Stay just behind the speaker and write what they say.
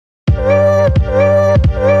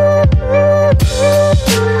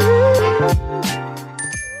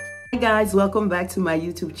guys, welcome back to my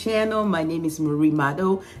YouTube channel. My name is Marie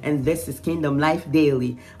Mado and this is Kingdom Life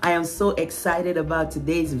Daily. I am so excited about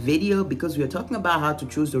today's video because we are talking about how to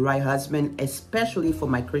choose the right husband, especially for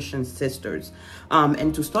my Christian sisters.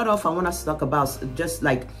 And to start off, I want us to talk about just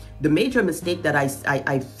like the major mistake that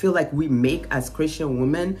I feel like we make as Christian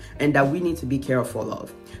women and that we need to be careful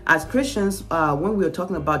of. As Christians, when we are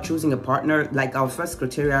talking about choosing a partner, like our first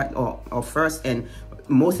criteria or first and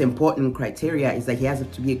most important criteria is that he has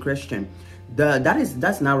to be a Christian.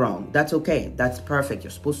 That's not wrong. That's okay. That's perfect.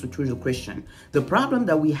 You're supposed to choose a Christian. The problem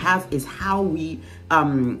that we have is how we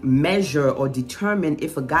measure or determine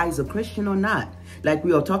if a guy is a Christian or not. Like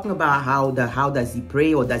we are talking about how does he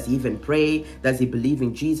pray, or does he even pray? Does he believe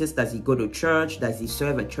in Jesus? Does he go to church? Does he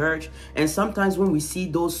serve a church? And sometimes when we see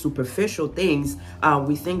those superficial things,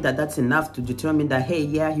 we think that that's enough to determine that, hey,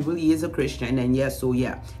 yeah, he really is a Christian, and yeah, so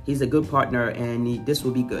yeah, he's a good partner, and this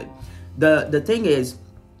will be good. The thing is,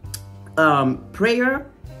 prayer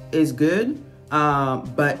is good,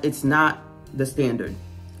 but it's not the standard.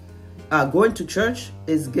 Going to church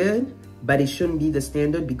is good, but it shouldn't be the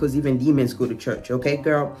standard, because even demons go to church. Okay,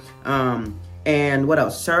 girl? And what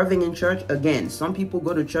else? Serving in church. Again, some people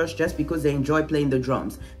go to church just because they enjoy playing the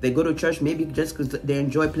drums. They go to church maybe just because they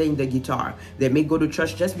enjoy playing the guitar. They may go to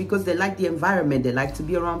church just because they like the environment. They like to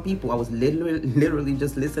be around people. I was literally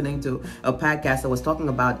just listening to a podcast that was talking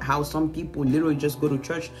about how some people literally just go to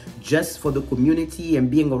church just for the community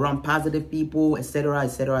and being around positive people, etc.,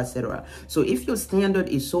 etc., etc. So if your standard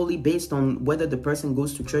is solely based on whether the person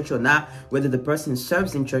goes to church or not, whether the person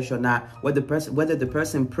serves in church or not, whether the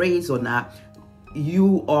person prays or not,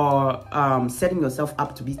 you are setting yourself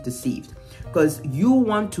up to be deceived, because you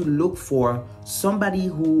want to look for somebody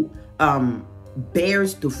who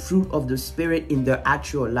bears the fruit of the Spirit in their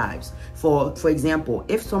actual lives. For example,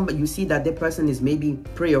 if somebody, you see that the person is maybe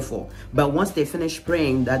prayerful, but once they finish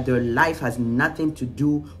praying, that their life has nothing to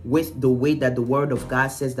do with the way that the Word of God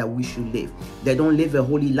says that we should live. They don't live a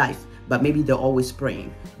holy life, but maybe they're always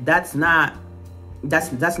praying. That's not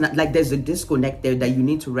like, there's a disconnect there that you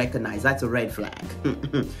need to recognize. That's a red flag.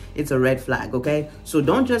 It's a red flag. Okay, so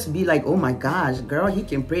don't just be like, oh my gosh, girl, he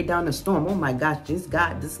can pray down a storm. Oh my gosh, this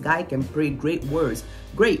guy can pray great words.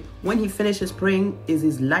 Great. When he finishes praying, is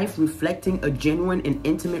his life reflecting a genuine and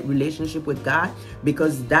intimate relationship with God?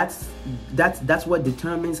 Because that's what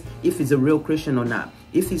determines if he's a real Christian or not.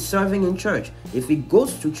 If he's serving in church, if he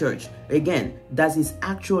goes to church, again, does his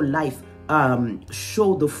actual life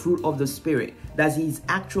show the fruit of the Spirit? Does his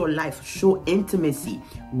actual life show intimacy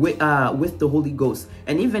with the Holy Ghost?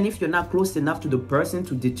 And even if you're not close enough to the person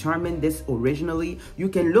to determine this originally, you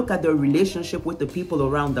can look at their relationship with the people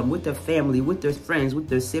around them, with their family, with their friends, with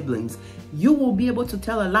their siblings. You will be able to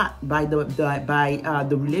tell a lot by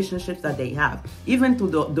the relationships that they have, even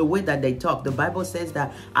through the way that they talk. The Bible says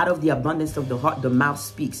that out of the abundance of the heart, the mouth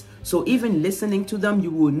speaks. So even listening to them,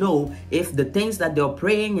 you will know if the things that they're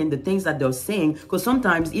praying and the things that they're saying, because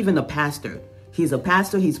sometimes even a pastor, he's a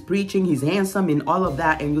pastor, he's preaching, he's handsome and all of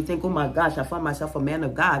that, and you think, oh my gosh, I found myself a man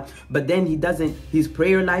of God, but then his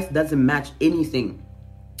prayer life doesn't match anything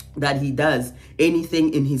that he does,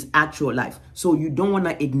 anything in his actual life. So you don't want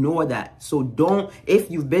to ignore that. So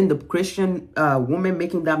if you've been the Christian woman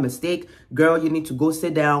making that mistake, girl, you need to go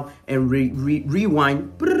sit down and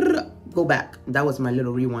rewind. Go back. That was my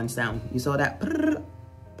little rewind sound. You saw that?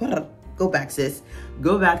 Go back, sis.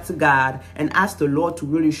 Go back to God and ask the Lord to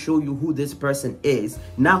really show you who this person is,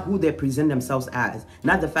 not who they present themselves as,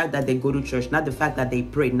 not the fact that they go to church, not the fact that they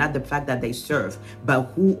pray, not the fact that they serve, but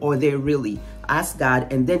who are they really? Ask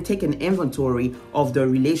God, and then take an inventory of their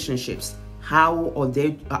relationships. How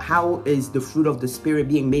is the fruit of the Spirit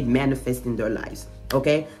being made manifest in their lives?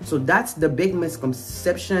 Okay, so that's the big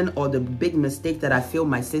misconception or the big mistake that I feel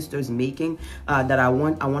my sister's making, that I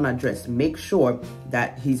want to address. Make sure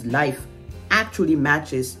that his life actually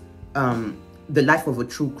matches the life of a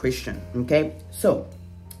true Christian. Okay, so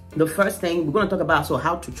the first thing we're going to talk about, so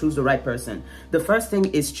how to choose the right person. The first thing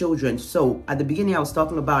is children. So at the beginning, I was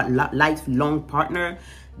talking about lifelong partner.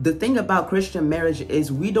 The thing about Christian marriage is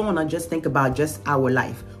we don't want to just think about just our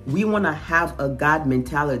life. We want to have a God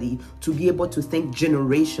mentality to be able to think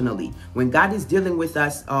generationally. When God is dealing with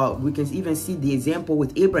us, we can even see the example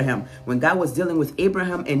with Abraham. When God was dealing with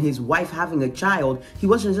Abraham and his wife having a child, he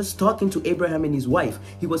wasn't just talking to Abraham and his wife.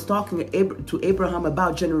 He was talking to Abraham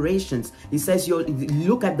about generations. He says,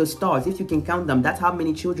 look at the stars. If you can count them, that's how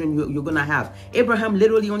many children you're going to have. Abraham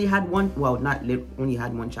literally only had one, well, not only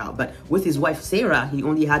had one child, but with his wife Sarah, he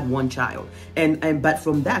only had one child. But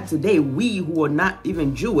from that, today, we who are not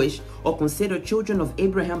even Jewish, Jewish or considered children of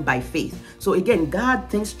Abraham by faith. So again, God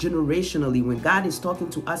thinks generationally. When God is talking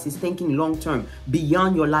to us, he's thinking long term,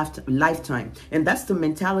 beyond your lifetime. And that's the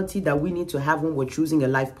mentality that we need to have when we're choosing a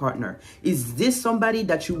life partner. Is this somebody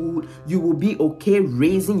that you will be okay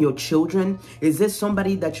raising your children? Is this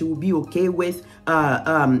somebody that you will be okay with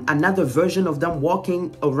another version of them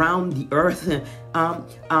walking around the earth?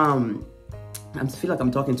 I feel like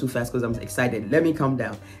I'm talking too fast because I'm excited. Let me calm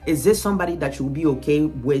down. Is this somebody that you will be okay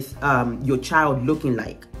with your child looking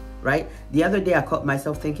like? Right? The other day I caught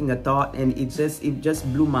myself thinking a thought, and it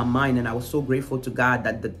just blew my mind, and I was so grateful to God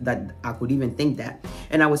that I could even think that.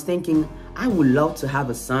 And I was thinking, I would love to have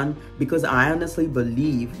a son, because I honestly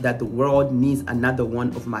believe that the world needs another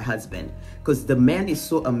one of my husband, because the man is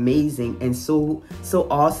so amazing and so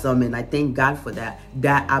awesome, and I thank God for that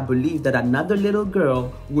I believe that another little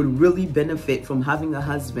girl would really benefit from having a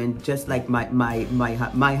husband just like my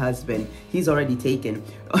husband. He's already taken,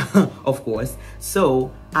 of course.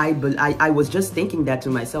 So I was just thinking that to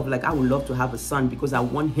myself, like, I would love to have a son, because I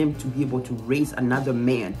want him to be able to raise another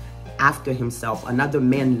man after himself, another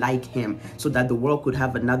man like him, so that the world could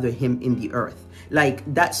have another him in the earth. Like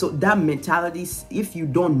that. So that mentality, if you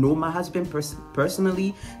don't know my husband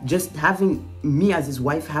personally, just having me as his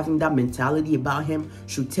wife, having that mentality about him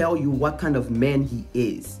should tell you what kind of man he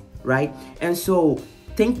is, right? And so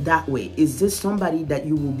think that way. Is this somebody that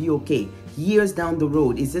you will be okay years down the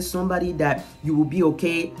road? Is this somebody that you will be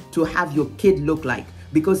okay to have your kid look like?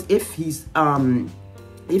 Because if he's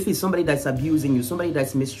somebody that's abusing you, somebody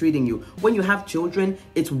that's mistreating you, when you have children,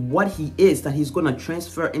 it's what he is that he's going to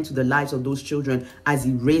transfer into the lives of those children as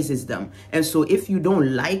he raises them. And so if you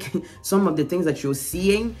don't like some of the things that you're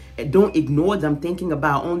seeing, don't ignore them thinking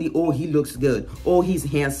about only, oh, he looks good, oh, he's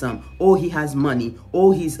handsome, oh, he has money,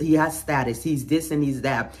 oh, he has status, he's this and he's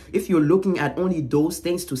that. If you're looking at only those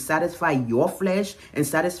things to satisfy your flesh and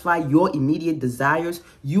satisfy your immediate desires,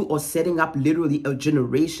 you are setting up literally a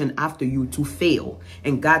generation after you to fail.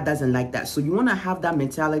 And God doesn't like that. So you want to have that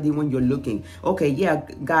mentality when you're looking. Okay, yeah,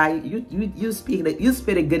 guy, you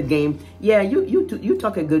spit a good game. Yeah, you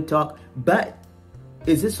talk a good talk, but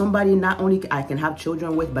is this somebody not only I can have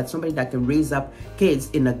children with, but somebody that can raise up kids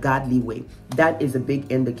in a godly way? That is a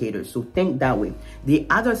big indicator. So think that way. The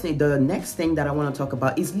other thing, the next thing that I want to talk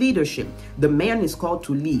about is leadership. The man is called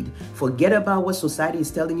to lead. Forget about what society is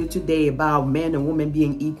telling you today about man and woman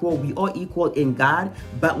being equal. We are equal in God,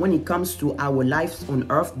 but when it comes to our lives on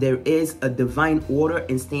earth, there is a divine order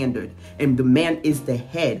and standard. And the man is the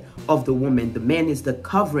head of the woman. The man is the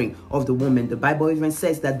covering of the woman. The Bible even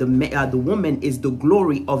says that the woman is the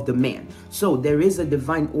glory of the man. So there is a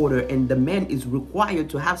divine order, and the man is required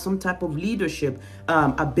to have some type of leadership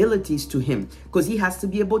abilities to him, because he has to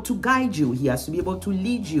be able to guide you. He has to be able to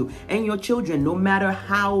lead you and your children, no matter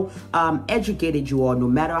how educated you are, no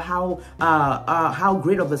matter how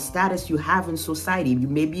great of a status you have in society. You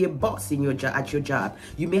may be a boss in at your job.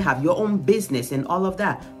 You may have your own business and all of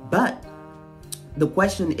that. But the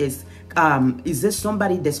question is this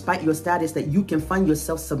somebody, despite your status, that you can find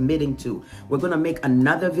yourself submitting to? We're going to make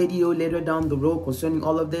another video later down the road concerning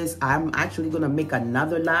all of this. I'm actually going to make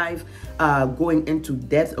another live going into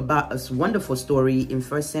depth about a wonderful story in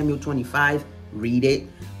 1 Samuel 25. Read it,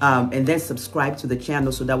 and then subscribe to the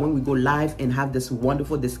channel so that when we go live and have this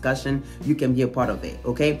wonderful discussion, you can be a part of it.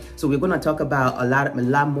 Okay, so we're going to talk about a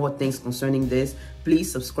lot more things concerning this.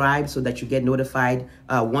 Please subscribe so that you get notified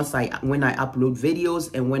when I upload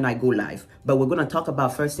videos and when I go live. But we're going to talk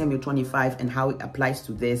about 1 Samuel 25 and how it applies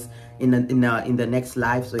to this in the next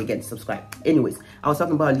live. So again, subscribe. Anyways, I was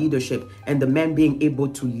talking about leadership and the man being able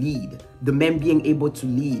to lead. The man being able to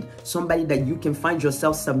lead, somebody that you can find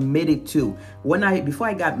yourself submitted to. Before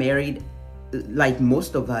I got married, like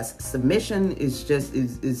most of us, submission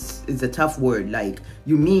is a tough word. Like,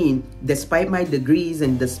 you mean despite my degrees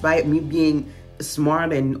and despite me being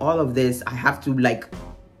smart and all of this, I have to like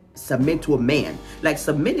submit to a man. Like,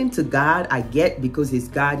 submitting to God, I get, because he's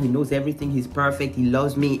God, he knows everything, he's perfect, he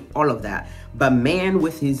loves me, all of that. But man,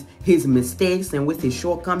 with his mistakes and with his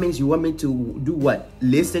shortcomings, you want me to do what?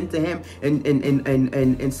 Listen to him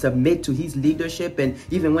and submit to his leadership, and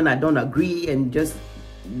even when I don't agree, and just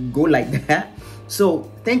go like that?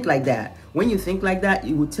 So think like that. When you think like that,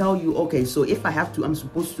 it will tell you, okay, so if I'm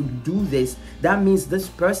supposed to do this, that means this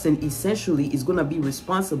person essentially is going to be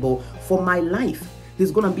responsible for my life. He's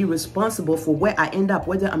going to be responsible for where I end up,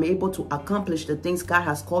 whether I'm able to accomplish the things God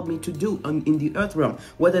has called me to do in the earth realm,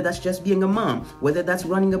 whether that's just being a mom, whether that's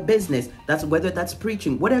running a business, whether that's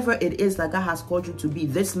preaching, whatever it is that God has called you to be.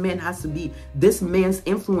 This man's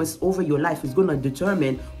influence over your life is going to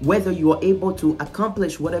determine whether you are able to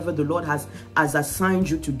accomplish whatever the Lord has assigned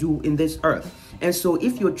you to do in this earth. And so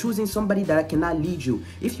if you're choosing somebody that cannot lead you,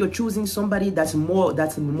 if you're choosing somebody that's more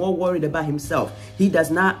worried about himself, he does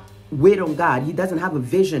not wait on God, he doesn't have a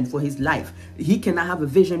vision for his life, he cannot have a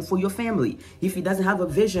vision for your family. If he doesn't have a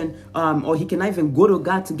vision, or he cannot even go to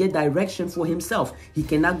God to get direction for himself, he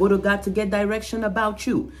cannot go to God to get direction about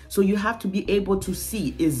you. So you have to be able to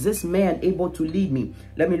see, is this man able to lead me?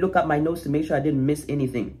 Let me look at my notes to make sure I didn't miss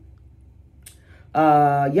anything.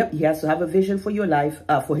 Yep, he has to have a vision for your life,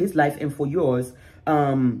 for his life and for yours.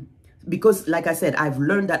 Because like I said, I've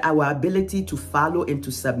learned that our ability to follow and to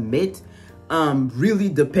submit really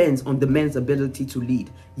depends on the man's ability to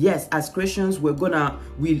lead. Yes, as Christians,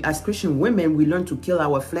 as Christian women, we learn to kill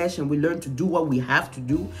our flesh and we learn to do what we have to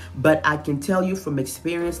do. But I can tell you from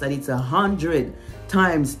experience that it's 100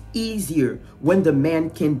 times easier when the man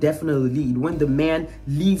can definitely lead, when the man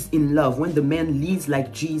leads in love, when the man leads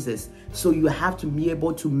like Jesus. So you have to be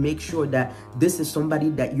able to make sure that this is somebody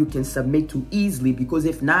that you can submit to easily, because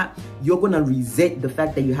if not, you're going to resent the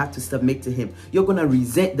fact that you have to submit to him. You're going to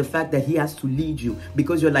resent the fact that he has to lead you,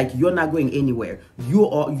 because you're like, you're not going anywhere.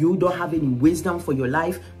 You don't have any wisdom for your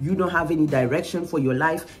life. You don't have any direction for your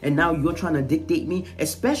life. And now you're trying to dictate me,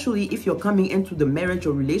 especially if you're coming into the marriage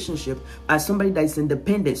or relationship as somebody that's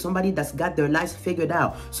independent, somebody that's got their lives figured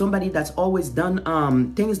out, somebody that's always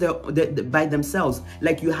done things by themselves.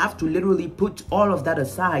 Like, you have to literally put all of that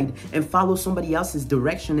aside and follow somebody else's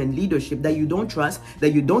direction and leadership that you don't trust,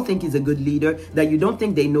 that you don't think is a good leader, that you don't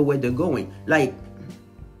think they know where they're going. Like,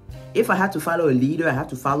 if I have to follow a leader, I have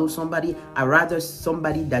to follow somebody, I'd rather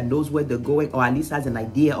somebody that knows where they're going, or at least has an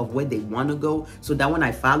idea of where they want to go, so that when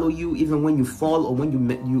I follow you, even when you fall or when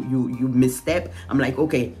you misstep, I'm like,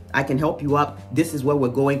 okay, I can help you up. This is where we're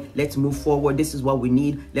going. Let's move forward. This is what we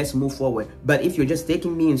need. Let's move forward. But if you're just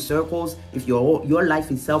taking me in circles, if your life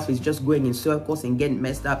itself is just going in circles and getting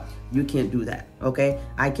messed up, you can't do that. Okay,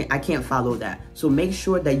 I can't follow that. So make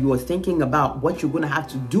sure that you are thinking about what you're gonna have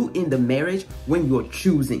to do in the marriage when you're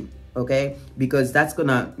choosing. Okay, because that's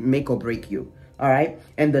gonna make or break you. All right,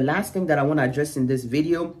 and the last thing that I want to address in this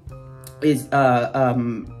video is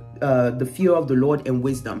the fear of the Lord and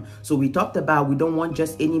wisdom. So we talked about, we don't want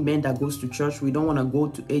just any man that goes to church. We don't want to go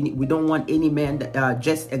to we don't want any man that,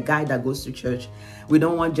 just a guy that goes to church. We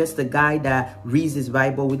don't want just a guy that reads his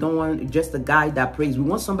Bible. We don't want just a guy that prays. We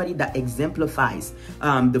want somebody that exemplifies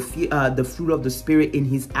the fruit of the Spirit in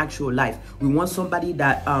his actual life. We want somebody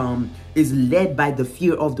that is led by the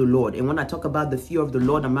fear of the Lord. And when I talk about the fear of the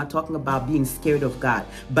Lord, I'm not talking about being scared of God,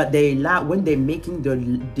 but when they're making their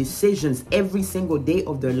decisions every single day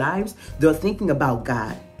of their lives, they're thinking about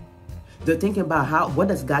God. They're thinking about what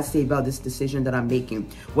does God say about this decision that I'm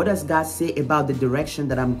making? What does God say about the direction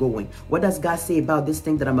that I'm going? What does God say about this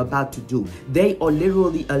thing that I'm about to do? They are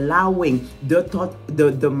literally allowing the thought,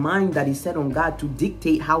 the mind that is set on God to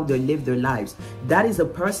dictate how they live their lives. That is a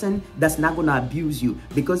person that's not going to abuse you,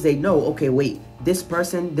 because they know, okay, wait, this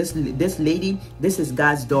person, this lady, this is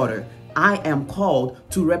God's daughter. I am called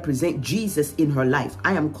to represent Jesus in her life.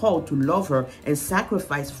 I am called to love her and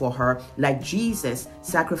sacrifice for her like Jesus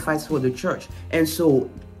sacrificed for the church. And so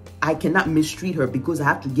I cannot mistreat her, because I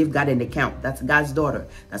have to give God an account. That's God's daughter.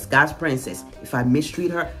 That's God's princess. If I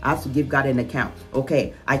mistreat her, I have to give God an account.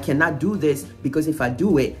 Okay, I cannot do this, because if I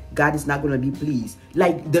do it, God is not going to be pleased.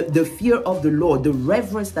 Like the fear of the Lord, the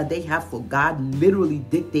reverence that they have for God literally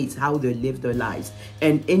dictates how they live their lives.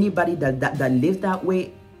 And anybody that live that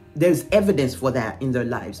way, there's evidence for that in their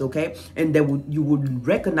lives, okay? And you would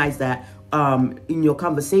recognize that in your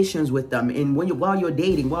conversations with them, and while you're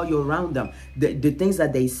dating, while you're around them, the things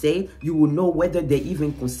that they say, you will know whether they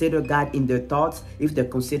even consider God in their thoughts, if they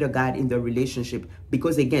consider God in their relationship.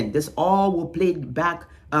 Because again, this all will play back,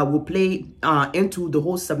 into the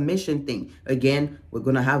whole submission thing. Again, we're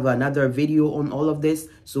gonna have another video on all of this,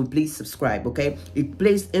 so please subscribe, okay? It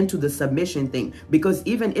plays into the submission thing, because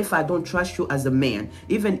even if I don't trust you as a man,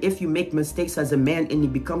 even if you make mistakes as a man and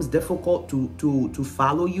it becomes difficult to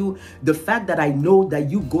follow you, the fact that I know that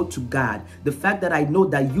you go to God, the fact that I know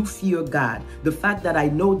that you fear God, the fact that I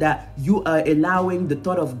know that you are allowing the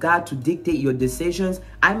thought of God to dictate your decisions,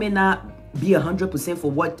 I may not be 100% for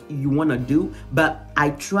what you want to do, but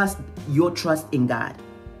I trust your trust in God.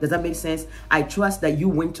 Does that make sense? I trust that you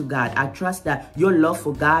went to God. I trust that your love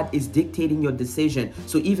for God is dictating your decision.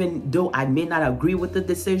 So even though I may not agree with the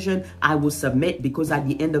decision, I will submit, because at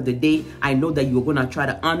the end of the day, I know that you're going to try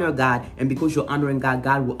to honor God. And because you're honoring God,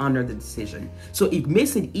 God will honor the decision. So it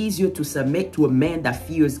makes it easier to submit to a man that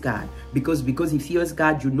fears God. Because he fears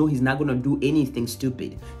God, you know he's not going to do anything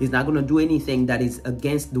stupid. He's not going to do anything that is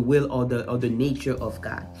against the will or the nature of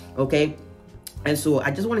God. Okay? And so I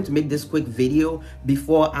just wanted to make this quick video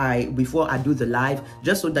before I do the live,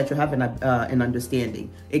 just so that you have an understanding.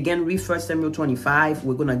 Again, read 1 Samuel 25.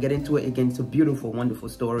 We're gonna get into it again. It's a beautiful, wonderful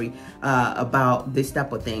story about this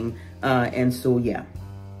type of thing. And so yeah,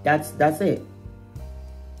 that's it.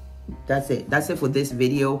 That's it for this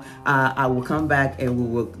video. I will come back and we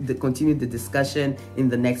will continue the discussion in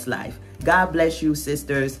the next live. God bless you,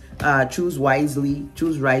 sisters. Choose wisely.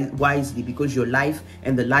 Choose wisely, because your life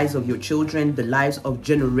and the lives of your children, the lives of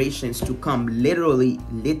generations to come, literally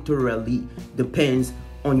depends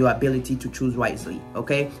on your ability to choose wisely.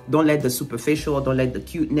 Okay? Don't let the superficial, don't let the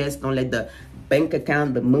cuteness, don't let the bank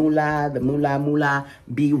account, the moolah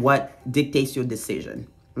be what dictates your decision.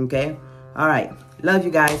 Okay? All right. Love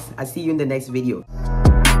you guys. I'll see you in the next video.